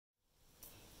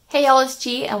Hey y'all, it's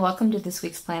G and welcome to this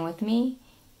week's plan with me.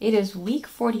 It is week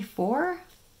 44,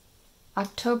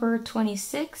 October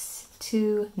 26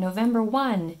 to November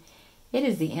 1. It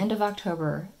is the end of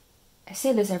October. I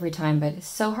say this every time, but it's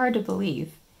so hard to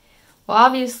believe. Well,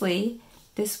 obviously,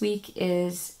 this week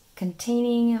is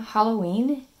containing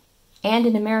Halloween, and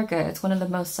in America, it's one of the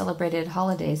most celebrated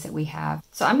holidays that we have.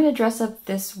 So I'm going to dress up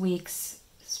this week's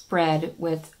spread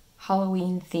with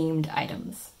Halloween-themed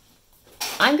items.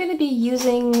 I'm going to be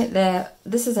using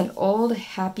this is an old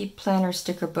Happy Planner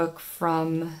sticker book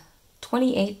from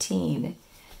 2018.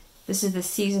 This is the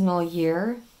seasonal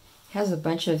year. It has a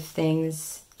bunch of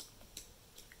things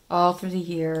all through the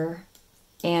year.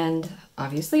 And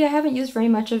obviously I haven't used very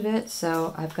much of it,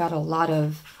 so I've got a lot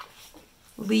of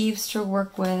leaves to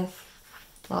work with,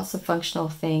 lots of functional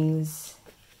things,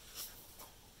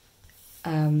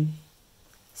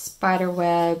 spider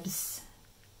webs,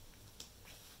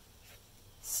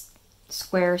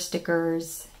 square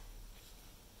stickers,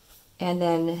 and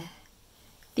then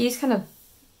these kind of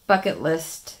bucket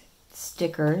list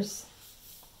stickers.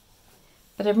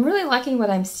 But I'm really liking what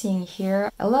I'm seeing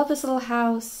here. I love this little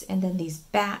house, and then these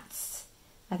bats.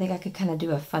 I think I could kind of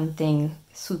do a fun thing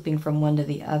swooping from one to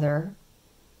the other.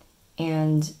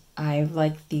 And I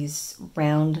like these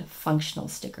round functional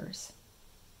stickers.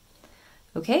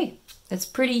 Okay, it's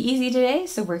pretty easy today,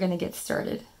 so we're gonna get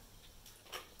started.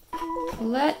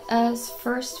 Let us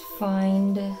first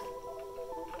find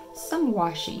some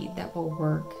washi that will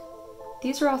work.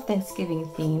 These are all Thanksgiving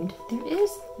themed. There is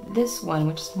this one,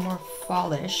 which is more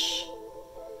fallish.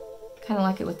 Kind of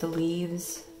like it with the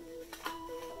leaves.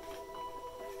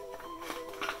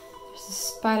 There's a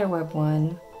spiderweb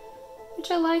one,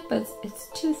 which I like, but it's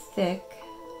too thick.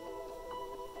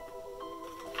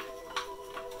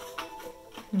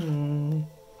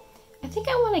 I think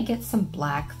I want to get some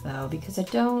black though, because I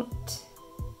don't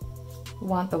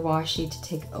want the washi to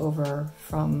take over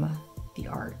from the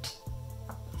art.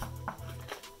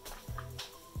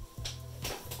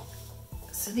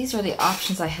 So these are the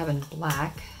options I have in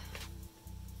black.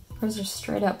 Those are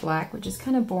straight up black, which is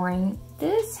kind of boring.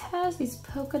 This has these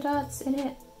polka dots in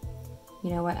it. You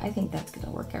know what? I think that's going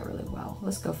to work out really well.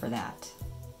 Let's go for that.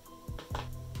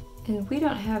 And we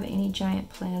don't have any giant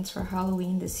plans for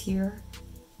Halloween this year.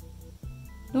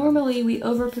 Normally we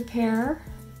over-prepare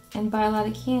and buy a lot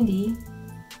of candy,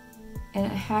 and a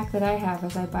hack that I have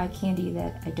is I buy candy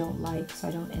that I don't like so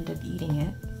I don't end up eating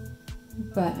it.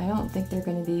 But I don't think they're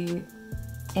going to be,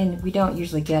 and we don't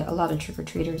usually get a lot of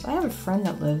trick-or-treaters. I have a friend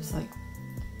that lives like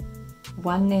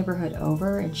one neighborhood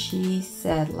over, and she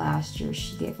said last year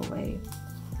she gave away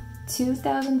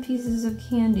 2,000 pieces of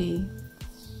candy,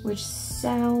 which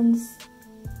sounds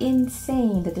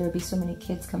insane that there would be so many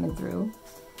kids coming through.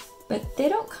 But they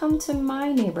don't come to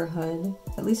my neighborhood,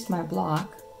 at least my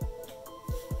block,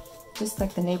 just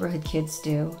like the neighborhood kids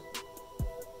do.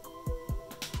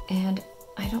 And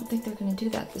I don't think they're gonna do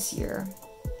that this year.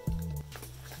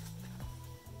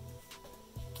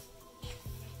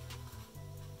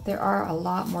 There are a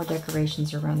lot more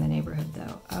decorations around the neighborhood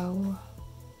though. Oh,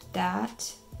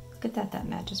 look at that, that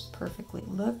matches perfectly.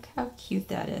 Look how cute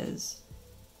that is.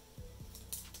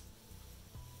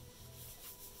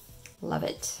 Love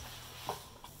it.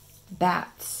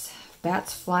 Bats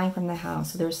flying from the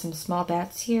house. So there's some small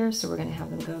bats here, so we're gonna have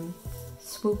them go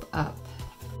swoop up.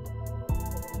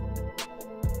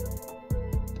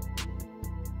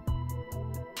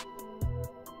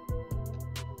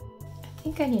 I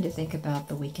think I need to think about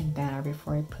the weekend banner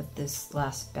before I put this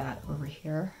last bat over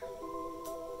here.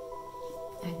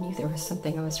 I knew there was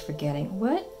something I was forgetting.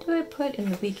 What do I put in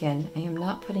the weekend? I am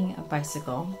not putting a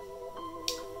bicycle.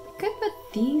 I could put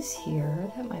these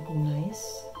here. That might be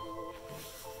nice.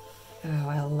 Oh,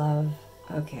 I love,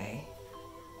 okay.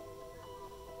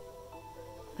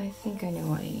 I think I know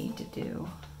what I need to do.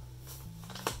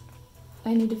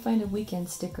 I need to find a weekend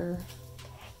sticker.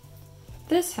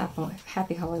 This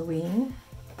Happy Halloween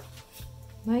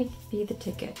might be the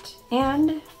ticket.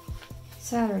 And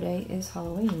Saturday is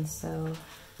Halloween, so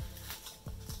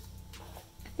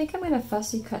I think I'm gonna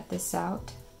fussy cut this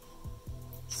out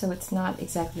so it's not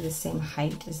exactly the same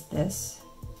height as this.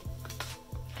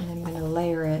 And I'm gonna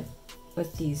layer it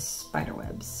with these spider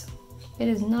webs. It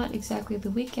is not exactly the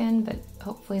weekend, but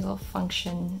hopefully it'll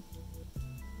function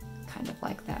kind of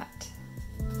like that.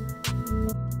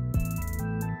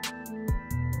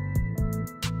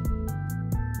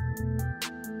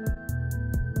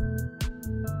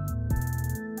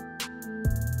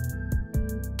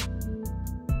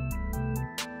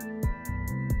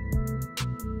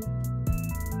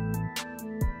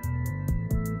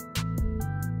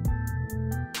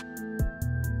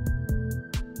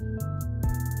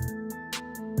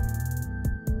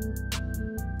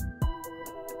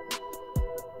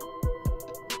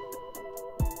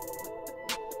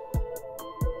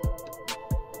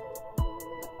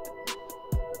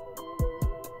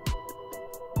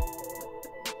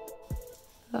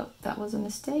 that was a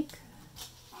mistake,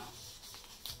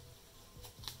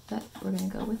 but we're gonna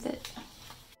go with it.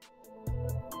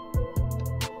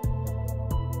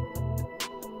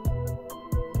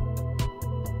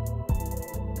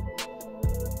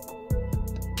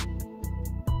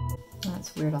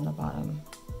 That's weird on the bottom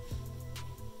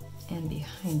and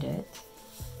behind it.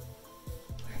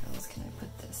 Where else can I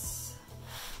put this?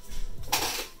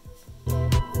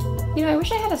 You know, I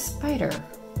wish I had a spider.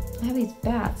 I have these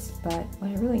bats, but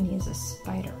what I really need is a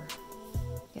spider.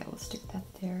 Yeah, we'll stick that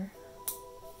there.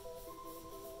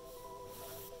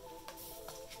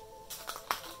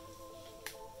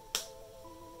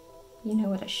 You know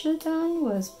what I should have done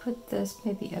was put this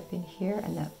maybe up in here,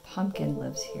 and that pumpkin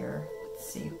lives here. Let's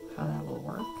see how that will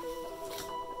work.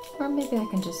 Or maybe I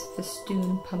can just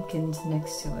festoon pumpkins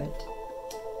next to it.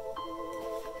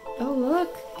 Oh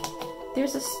look,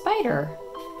 there's a spider.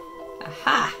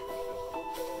 Aha!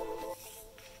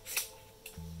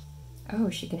 Oh,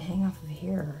 she can hang off of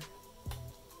here.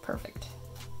 Perfect.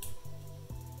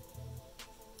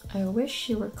 I wish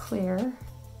she were clear,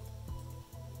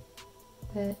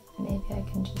 but maybe I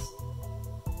can just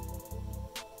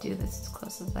do this as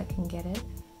close as I can get it.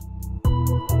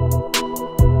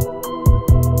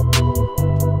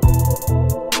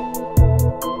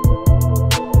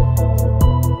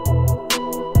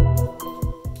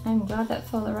 I'm glad that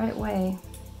fell the right way.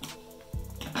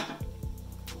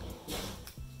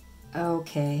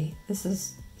 Okay, this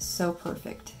is so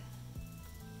perfect.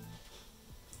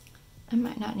 I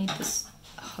might not need this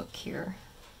hook here.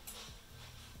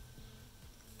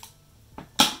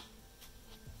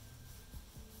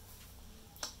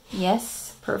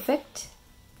 Yes, perfect.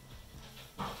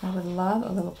 I would love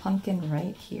a little pumpkin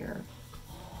right here.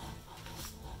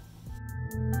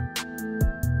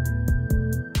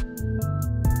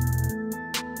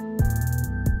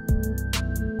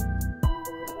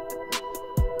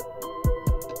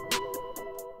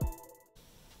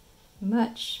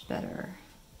 Much better.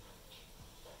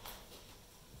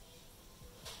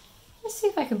 Let's see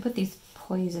if I can put these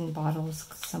poison bottles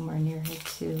somewhere near here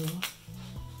too.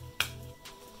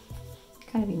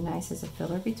 Kind of be nice as a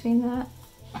filler between that.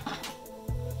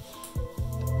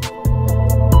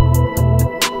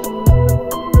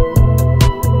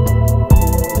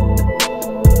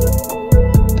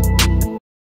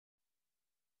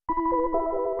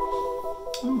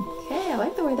 Okay, I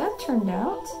like the way that turned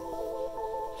out.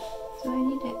 Do I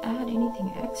need to add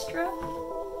anything extra?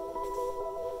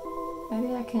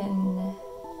 Maybe I can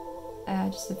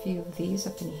add just a few of these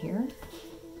up in here.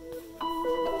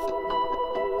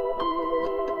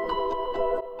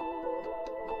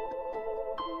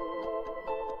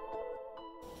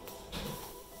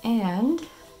 And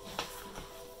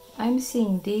I'm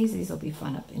seeing these will be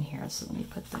fun up in here, so let me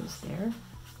put those there.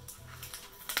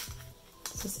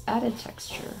 It's just added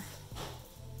texture.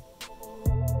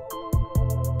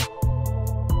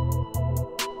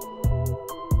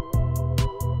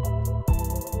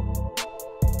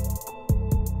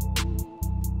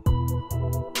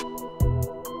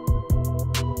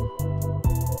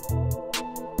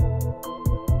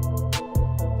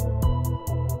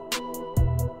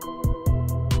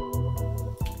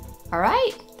 All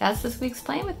right, that's this week's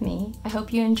Playing With Me. I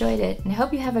hope you enjoyed it, and I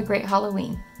hope you have a great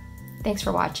Halloween. Thanks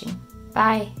for watching.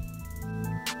 Bye.